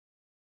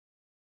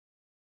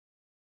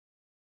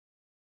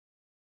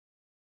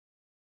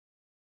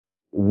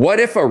What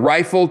if a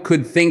rifle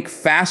could think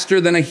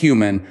faster than a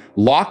human,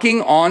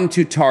 locking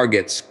onto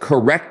targets,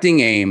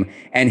 correcting aim,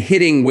 and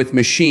hitting with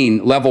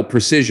machine-level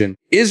precision?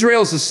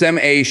 Israel's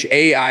Semh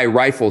AI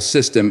rifle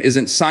system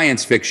isn't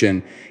science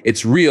fiction.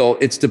 It's real,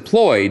 it's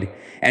deployed,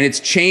 and it's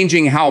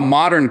changing how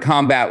modern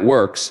combat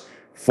works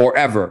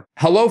forever.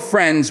 Hello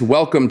friends,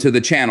 welcome to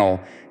the channel.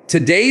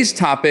 Today's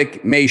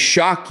topic may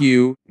shock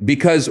you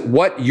because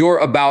what you're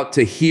about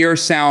to hear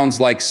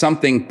sounds like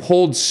something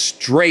pulled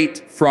straight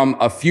from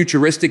a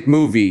futuristic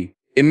movie.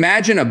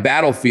 Imagine a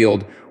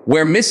battlefield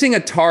where missing a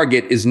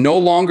target is no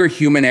longer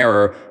human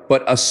error,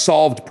 but a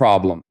solved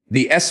problem.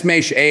 The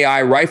Semh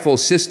AI rifle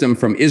system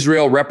from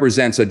Israel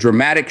represents a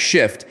dramatic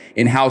shift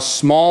in how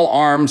small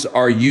arms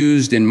are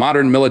used in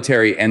modern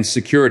military and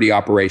security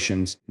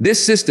operations.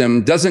 This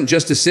system doesn't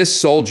just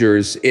assist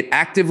soldiers, it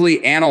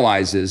actively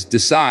analyzes,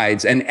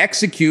 decides, and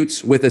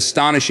executes with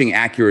astonishing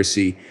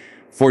accuracy.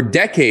 For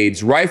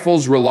decades,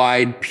 rifles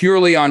relied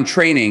purely on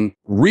training,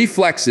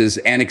 reflexes,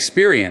 and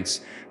experience.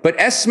 But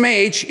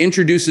Semh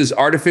introduces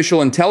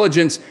artificial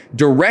intelligence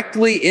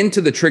directly into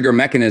the trigger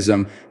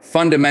mechanism,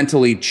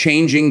 fundamentally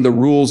changing the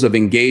rules of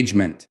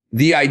engagement.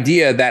 The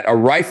idea that a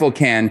rifle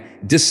can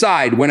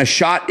decide when a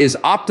shot is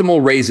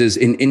optimal raises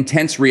in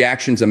intense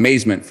reactions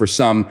amazement for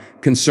some,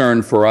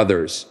 concern for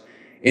others.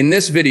 In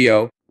this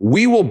video,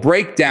 we will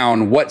break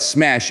down what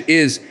Semh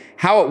is,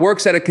 how it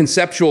works at a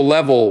conceptual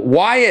level,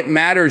 why it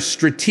matters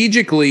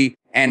strategically,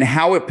 and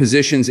how it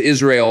positions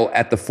Israel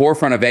at the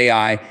forefront of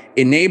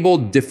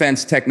AI-enabled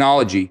defense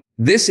technology.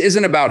 This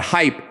isn't about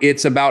hype,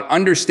 it's about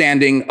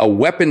understanding a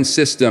weapon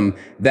system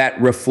that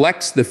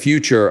reflects the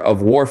future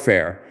of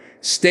warfare.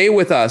 Stay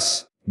with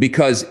us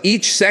because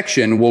each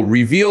section will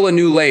reveal a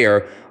new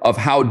layer of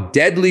how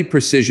deadly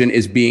precision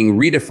is being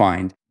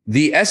redefined.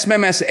 The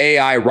Semh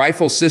AI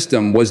rifle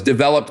system was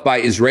developed by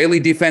Israeli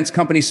defense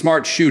company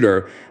Smart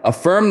Shooter, a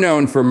firm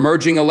known for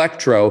merging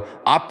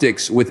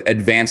electro-optics with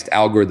advanced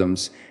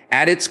algorithms.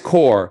 At its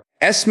core,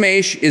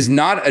 Semh is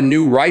not a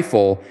new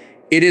rifle,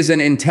 it is an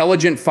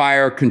intelligent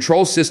fire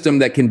control system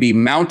that can be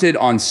mounted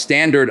on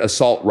standard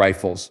assault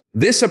rifles.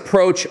 This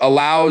approach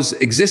allows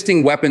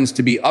existing weapons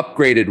to be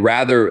upgraded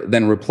rather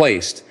than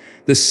replaced.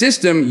 The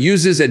system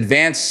uses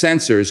advanced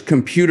sensors,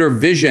 computer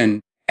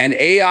vision, and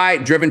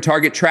AI-driven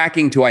target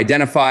tracking to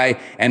identify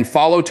and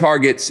follow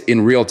targets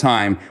in real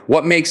time.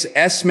 What makes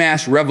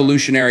Semh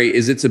revolutionary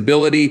is its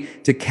ability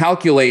to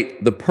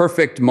calculate the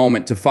perfect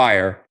moment to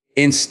fire.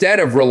 Instead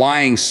of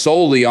relying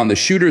solely on the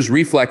shooter's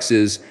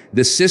reflexes,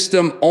 the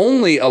system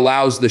only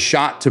allows the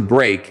shot to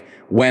break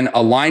when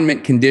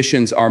alignment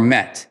conditions are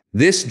met.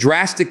 This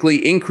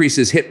drastically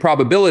increases hit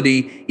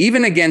probability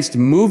even against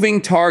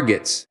moving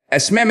targets.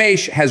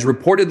 Semh has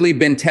reportedly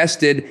been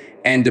tested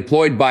and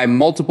deployed by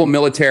multiple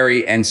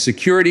military and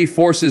security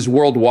forces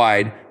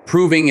worldwide,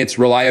 proving its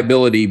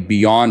reliability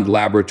beyond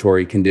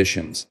laboratory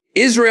conditions.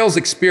 Israel's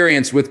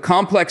experience with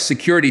complex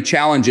security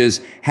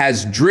challenges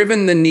has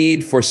driven the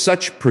need for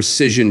such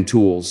precision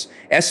tools.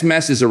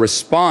 Semh is a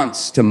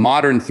response to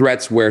modern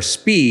threats where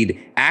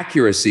speed,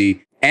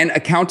 accuracy, and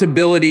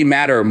accountability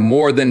matter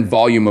more than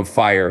volume of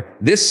fire.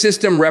 This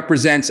system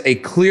represents a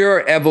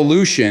clear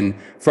evolution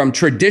from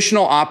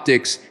traditional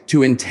optics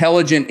to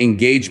intelligent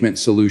engagement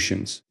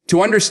solutions.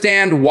 To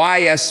understand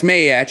why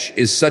Semh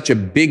is such a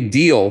big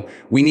deal,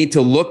 we need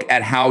to look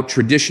at how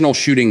traditional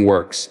shooting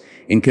works.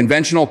 In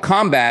conventional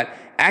combat,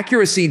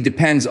 accuracy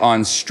depends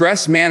on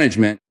stress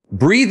management,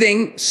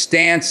 breathing,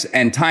 stance,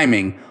 and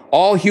timing,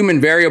 all human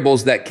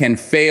variables that can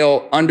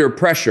fail under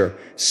pressure.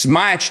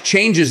 Semh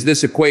changes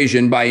this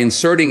equation by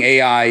inserting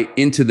AI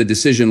into the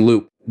decision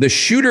loop. The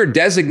shooter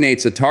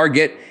designates a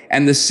target,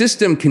 and the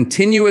system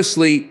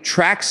continuously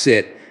tracks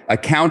it,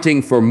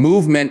 accounting for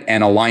movement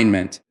and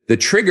alignment. The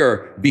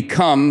trigger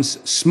becomes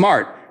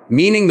smart,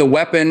 meaning the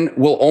weapon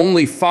will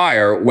only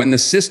fire when the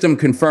system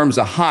confirms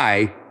a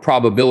high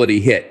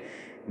probability hit.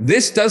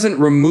 This doesn't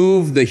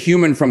remove the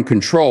human from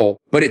control,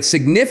 but it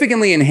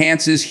significantly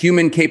enhances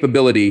human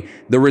capability.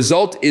 The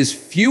result is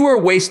fewer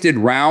wasted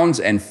rounds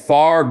and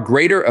far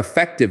greater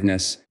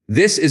effectiveness.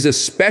 This is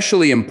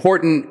especially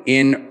important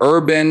in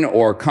urban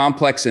or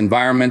complex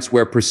environments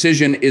where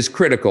precision is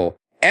critical.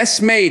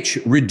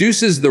 Semh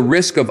reduces the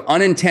risk of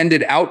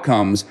unintended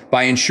outcomes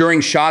by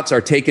ensuring shots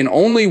are taken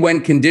only when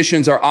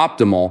conditions are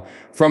optimal.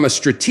 From a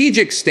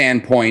strategic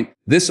standpoint,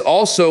 this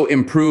also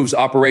improves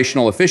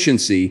operational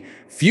efficiency.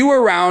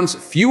 Fewer rounds,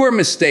 fewer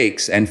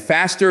mistakes, and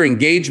faster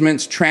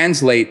engagements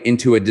translate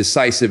into a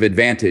decisive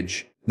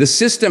advantage. The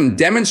system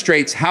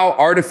demonstrates how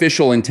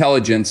artificial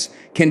intelligence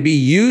can be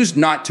used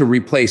not to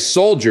replace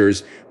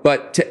soldiers,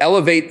 but to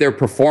elevate their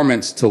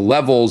performance to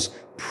levels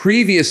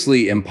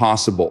previously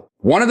impossible.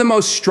 One of the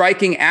most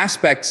striking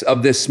aspects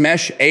of this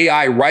Semh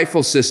AI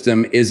rifle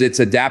system is its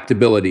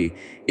adaptability.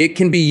 It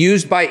can be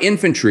used by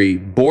infantry,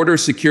 border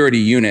security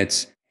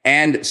units,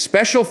 and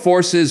special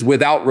forces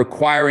without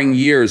requiring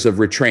years of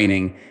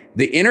retraining.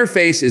 The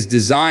interface is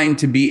designed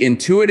to be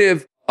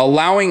intuitive,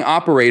 allowing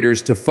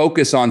operators to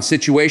focus on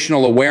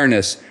situational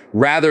awareness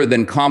rather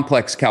than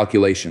complex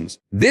calculations.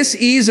 This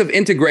ease of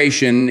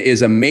integration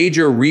is a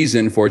major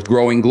reason for its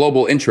growing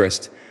global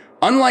interest.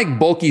 Unlike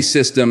bulky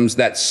systems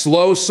that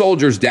slow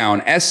soldiers down,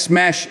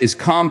 S-Mesh is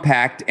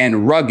compact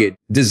and rugged,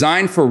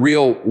 designed for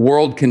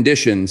real-world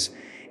conditions.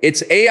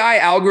 Its AI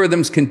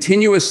algorithms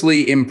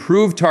continuously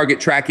improve target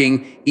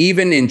tracking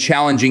even in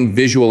challenging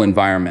visual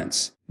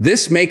environments.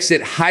 This makes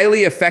it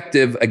highly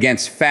effective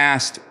against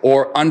fast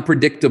or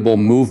unpredictable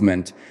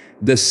movement.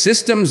 The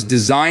system's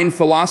design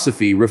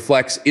philosophy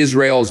reflects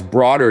Israel's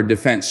broader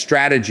defense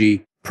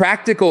strategy,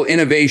 practical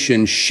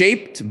innovation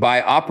shaped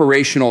by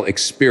operational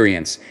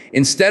experience.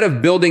 Instead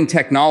of building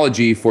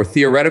technology for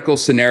theoretical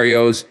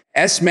scenarios,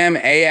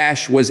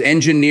 SMEM-ASH was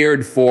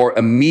engineered for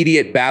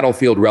immediate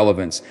battlefield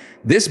relevance.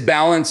 This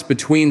balance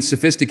between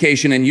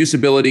sophistication and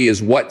usability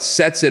is what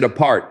sets it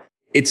apart.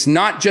 It's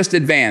not just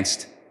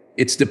advanced,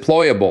 it's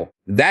deployable.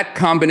 That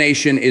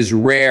combination is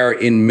rare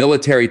in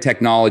military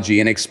technology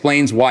and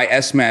explains why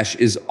S-Mesh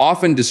is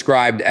often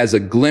described as a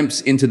glimpse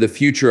into the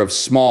future of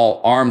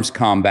small arms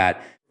combat.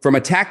 From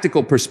a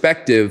tactical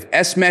perspective,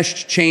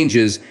 S-Mesh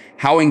changes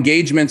how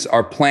engagements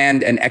are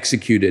planned and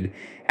executed.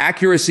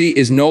 Accuracy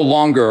is no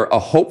longer a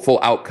hopeful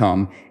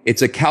outcome,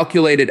 it's a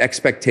calculated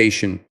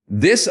expectation.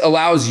 This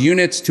allows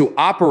units to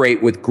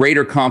operate with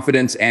greater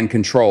confidence and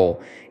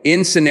control.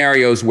 In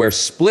scenarios where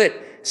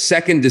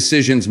split-second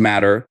decisions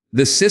matter,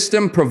 the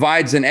system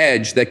provides an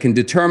edge that can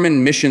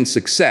determine mission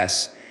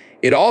success.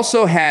 It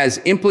also has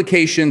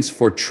implications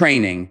for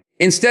training.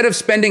 Instead of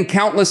spending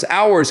countless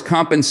hours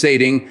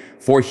compensating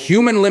for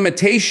human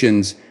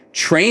limitations,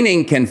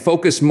 training can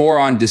focus more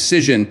on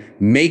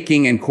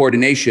decision-making and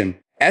coordination.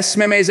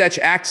 SMEMASH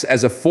acts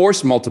as a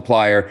force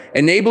multiplier,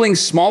 enabling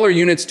smaller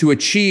units to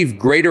achieve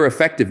greater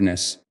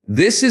effectiveness.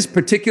 This is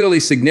particularly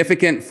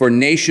significant for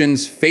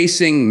nations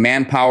facing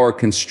manpower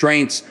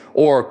constraints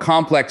or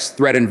complex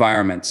threat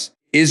environments.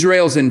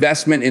 Israel's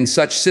investment in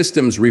such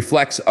systems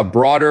reflects a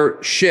broader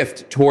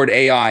shift toward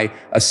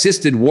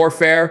AI-assisted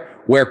warfare,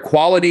 where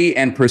quality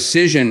and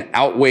precision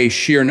outweigh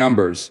sheer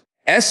numbers.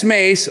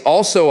 SMACE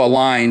also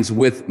aligns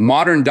with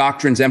modern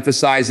doctrines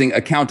emphasizing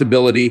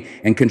accountability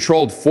and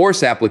controlled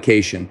force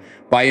application.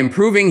 By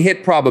improving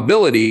hit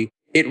probability,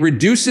 it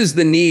reduces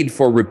the need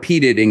for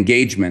repeated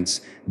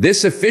engagements.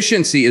 This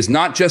efficiency is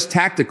not just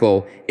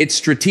tactical, it's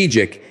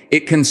strategic.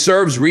 It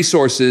conserves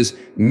resources,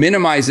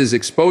 minimizes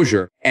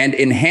exposure, and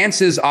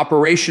enhances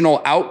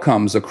operational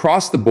outcomes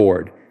across the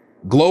board.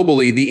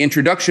 Globally, the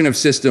introduction of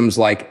systems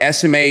like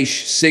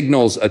SMH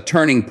signals a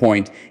turning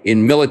point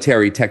in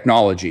military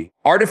technology.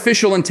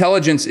 Artificial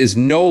intelligence is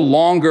no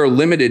longer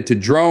limited to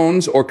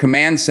drones or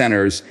command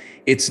centers.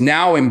 It's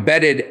now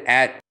embedded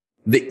at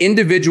the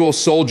individual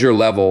soldier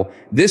level.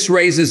 This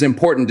raises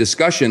important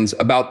discussions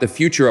about the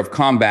future of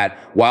combat.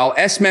 While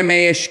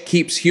SMMAish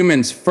keeps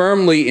humans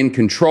firmly in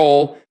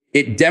control,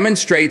 it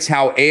demonstrates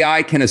how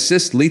AI can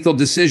assist lethal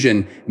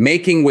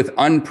decision-making with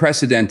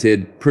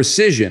unprecedented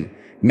precision.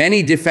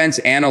 Many defense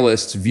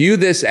analysts view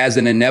this as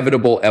an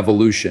inevitable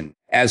evolution.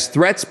 As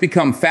threats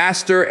become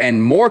faster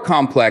and more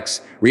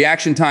complex,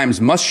 reaction times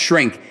must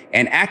shrink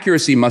and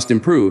accuracy must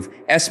improve.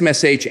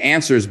 SMSH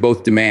answers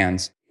both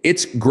demands.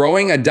 Its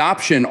growing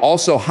adoption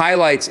also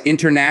highlights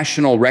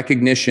international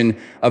recognition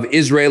of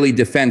Israeli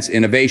defense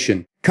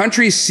innovation.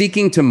 Countries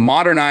seeking to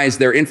modernize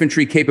their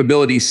infantry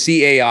capabilities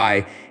see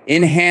AI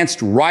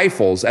enhanced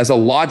rifles as a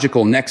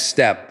logical next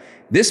step.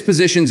 This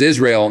positions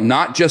Israel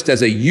not just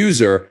as a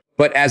user,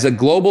 but as a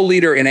global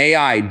leader in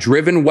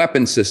AI-driven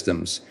weapon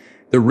systems.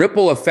 The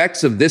ripple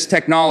effects of this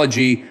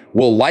technology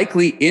will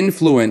likely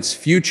influence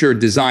future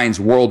designs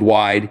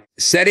worldwide,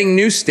 setting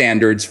new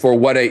standards for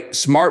what a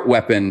smart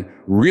weapon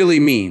really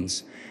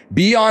means.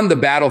 Beyond the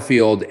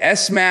battlefield,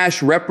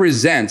 SMASH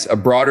represents a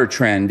broader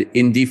trend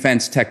in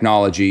defense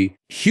technology,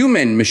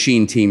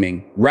 human-machine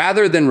teaming.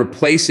 Rather than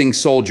replacing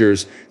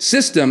soldiers,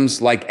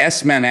 systems like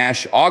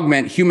SMASH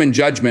augment human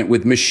judgment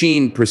with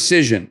machine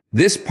precision.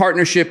 This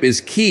partnership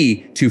is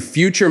key to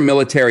future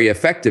military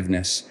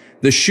effectiveness.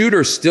 The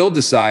shooter still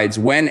decides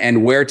when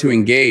and where to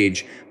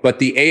engage, but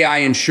the AI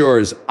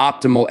ensures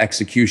optimal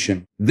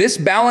execution. This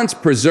balance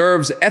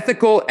preserves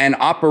ethical and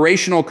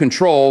operational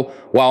control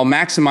while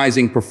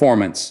maximizing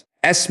performance.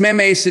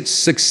 SMMA's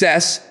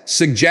success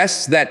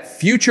suggests that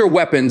future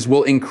weapons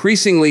will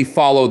increasingly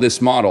follow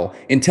this model.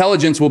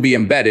 Intelligence will be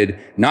embedded,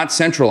 not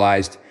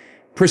centralized.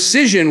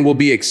 Precision will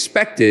be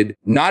expected,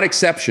 not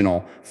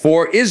exceptional.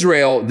 For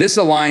Israel, this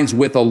aligns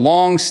with a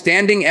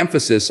long-standing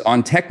emphasis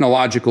on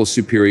technological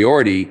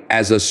superiority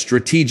as a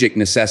strategic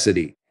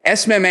necessity.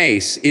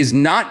 SMMACE is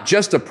not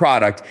just a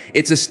product,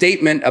 it's a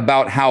statement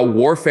about how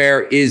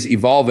warfare is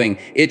evolving.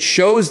 It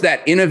shows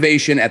that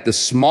innovation at the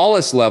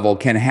smallest level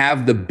can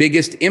have the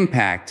biggest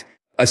impact.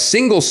 A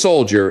single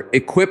soldier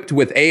equipped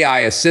with AI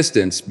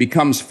assistance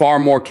becomes far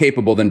more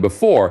capable than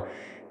before.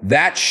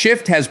 That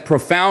shift has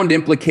profound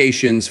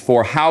implications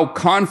for how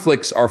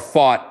conflicts are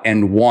fought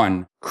and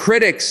won.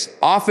 Critics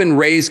often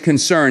raise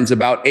concerns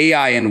about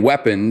AI and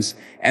weapons,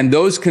 and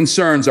those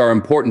concerns are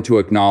important to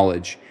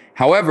acknowledge.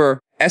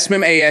 However,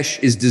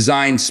 SMAsh is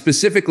designed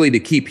specifically to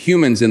keep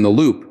humans in the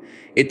loop.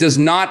 It does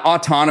not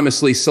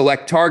autonomously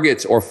select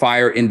targets or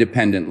fire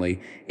independently.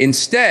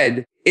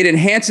 Instead, it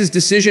enhances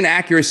decision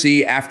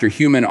accuracy after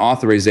human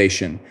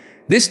authorization.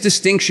 This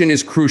distinction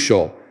is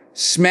crucial.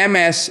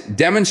 SMAsh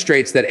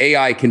demonstrates that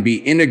AI can be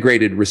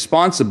integrated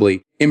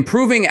responsibly,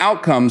 improving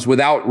outcomes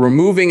without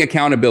removing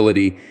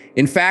accountability.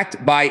 In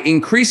fact, by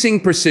increasing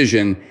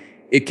precision,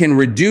 it can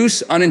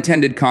reduce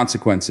unintended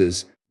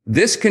consequences.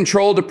 This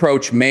controlled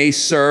approach may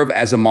serve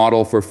as a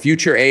model for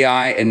future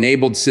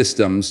AI-enabled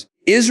systems.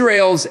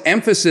 Israel's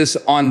emphasis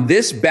on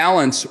this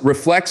balance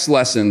reflects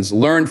lessons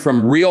learned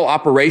from real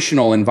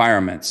operational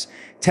environments.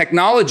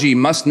 Technology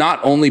must not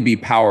only be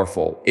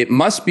powerful, it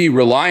must be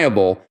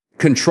reliable,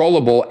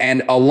 controllable,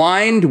 and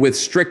aligned with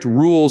strict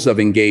rules of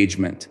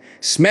engagement.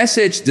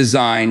 SMAsh's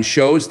design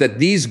shows that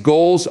these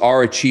goals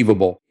are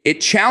achievable.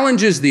 It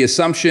challenges the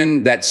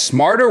assumption that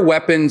smarter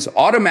weapons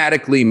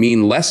automatically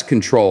mean less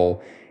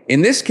control.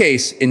 In this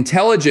case,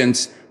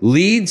 intelligence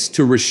leads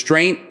to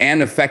restraint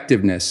and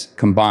effectiveness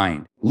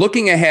combined.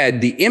 Looking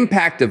ahead, the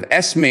impact of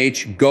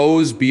SMAsh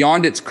goes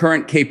beyond its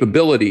current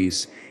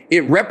capabilities.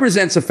 It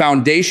represents a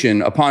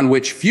foundation upon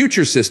which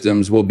future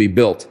systems will be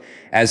built.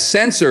 As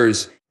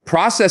sensors,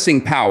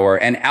 processing power,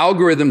 and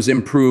algorithms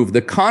improve,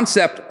 the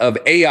concept of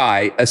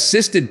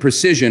AI-assisted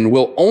precision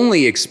will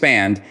only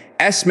expand.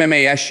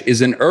 SMAsh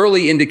is an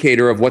early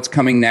indicator of what's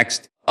coming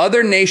next.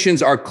 Other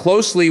nations are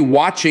closely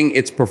watching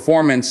its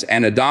performance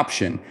and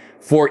adoption.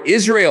 For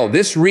Israel,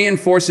 this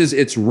reinforces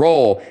its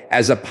role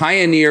as a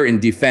pioneer in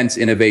defense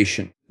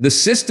innovation. The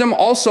system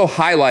also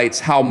highlights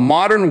how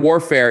modern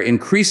warfare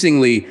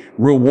increasingly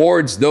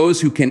rewards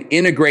those who can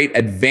integrate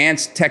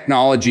advanced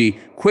technology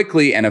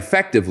quickly and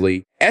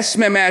effectively.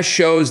 SMAsh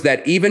shows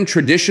that even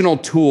traditional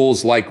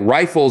tools like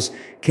rifles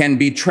can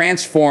be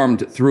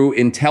transformed through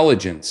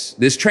intelligence.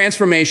 This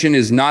transformation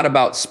is not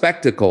about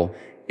spectacle.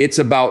 It's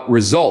about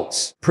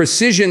results.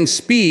 Precision,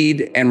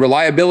 speed, and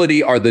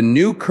reliability are the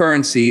new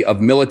currency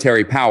of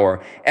military power.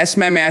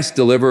 SMAsh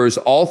delivers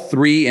all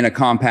three in a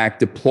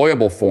compact,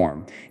 deployable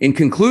form. In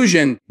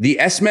conclusion, the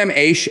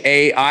SMAsh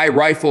AI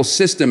rifle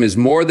system is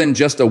more than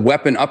just a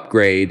weapon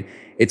upgrade.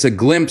 It's a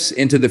glimpse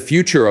into the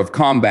future of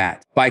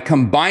combat. By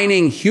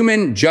combining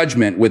human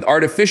judgment with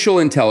artificial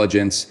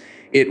intelligence,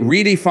 it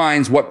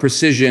redefines what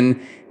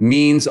precision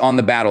means on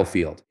the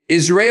battlefield.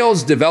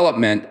 Israel's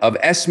development of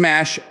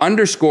SMAsh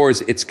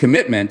underscores its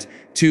commitment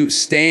to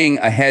staying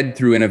ahead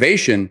through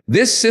innovation.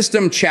 This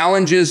system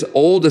challenges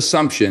old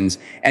assumptions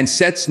and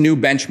sets new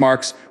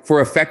benchmarks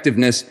for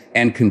effectiveness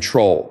and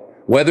control.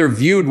 Whether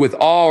viewed with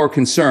awe or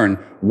concern,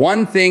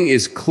 one thing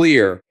is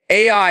clear.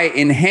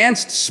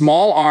 AI-enhanced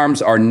small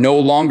arms are no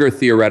longer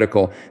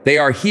theoretical. They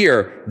are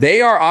here,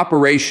 they are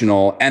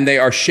operational, and they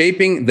are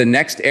shaping the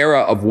next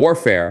era of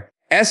warfare.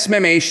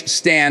 SMAsh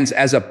stands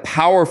as a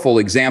powerful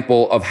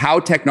example of how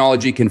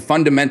technology can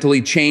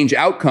fundamentally change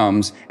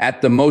outcomes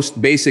at the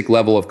most basic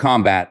level of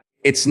combat.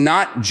 It's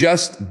not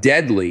just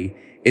deadly,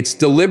 it's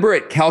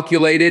deliberate,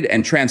 calculated,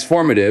 and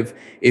transformative.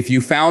 If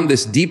you found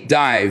this deep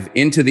dive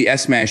into the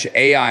SMAsh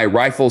AI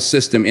rifle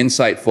system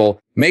insightful,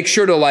 make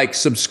sure to like,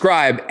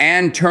 subscribe,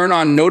 and turn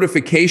on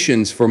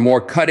notifications for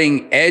more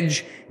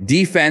cutting-edge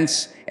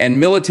defense and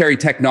military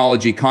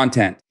technology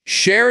content.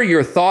 Share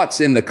your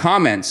thoughts in the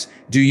comments.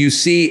 Do you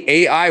see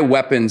AI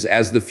weapons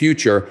as the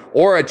future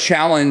or a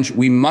challenge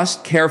we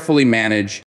must carefully manage?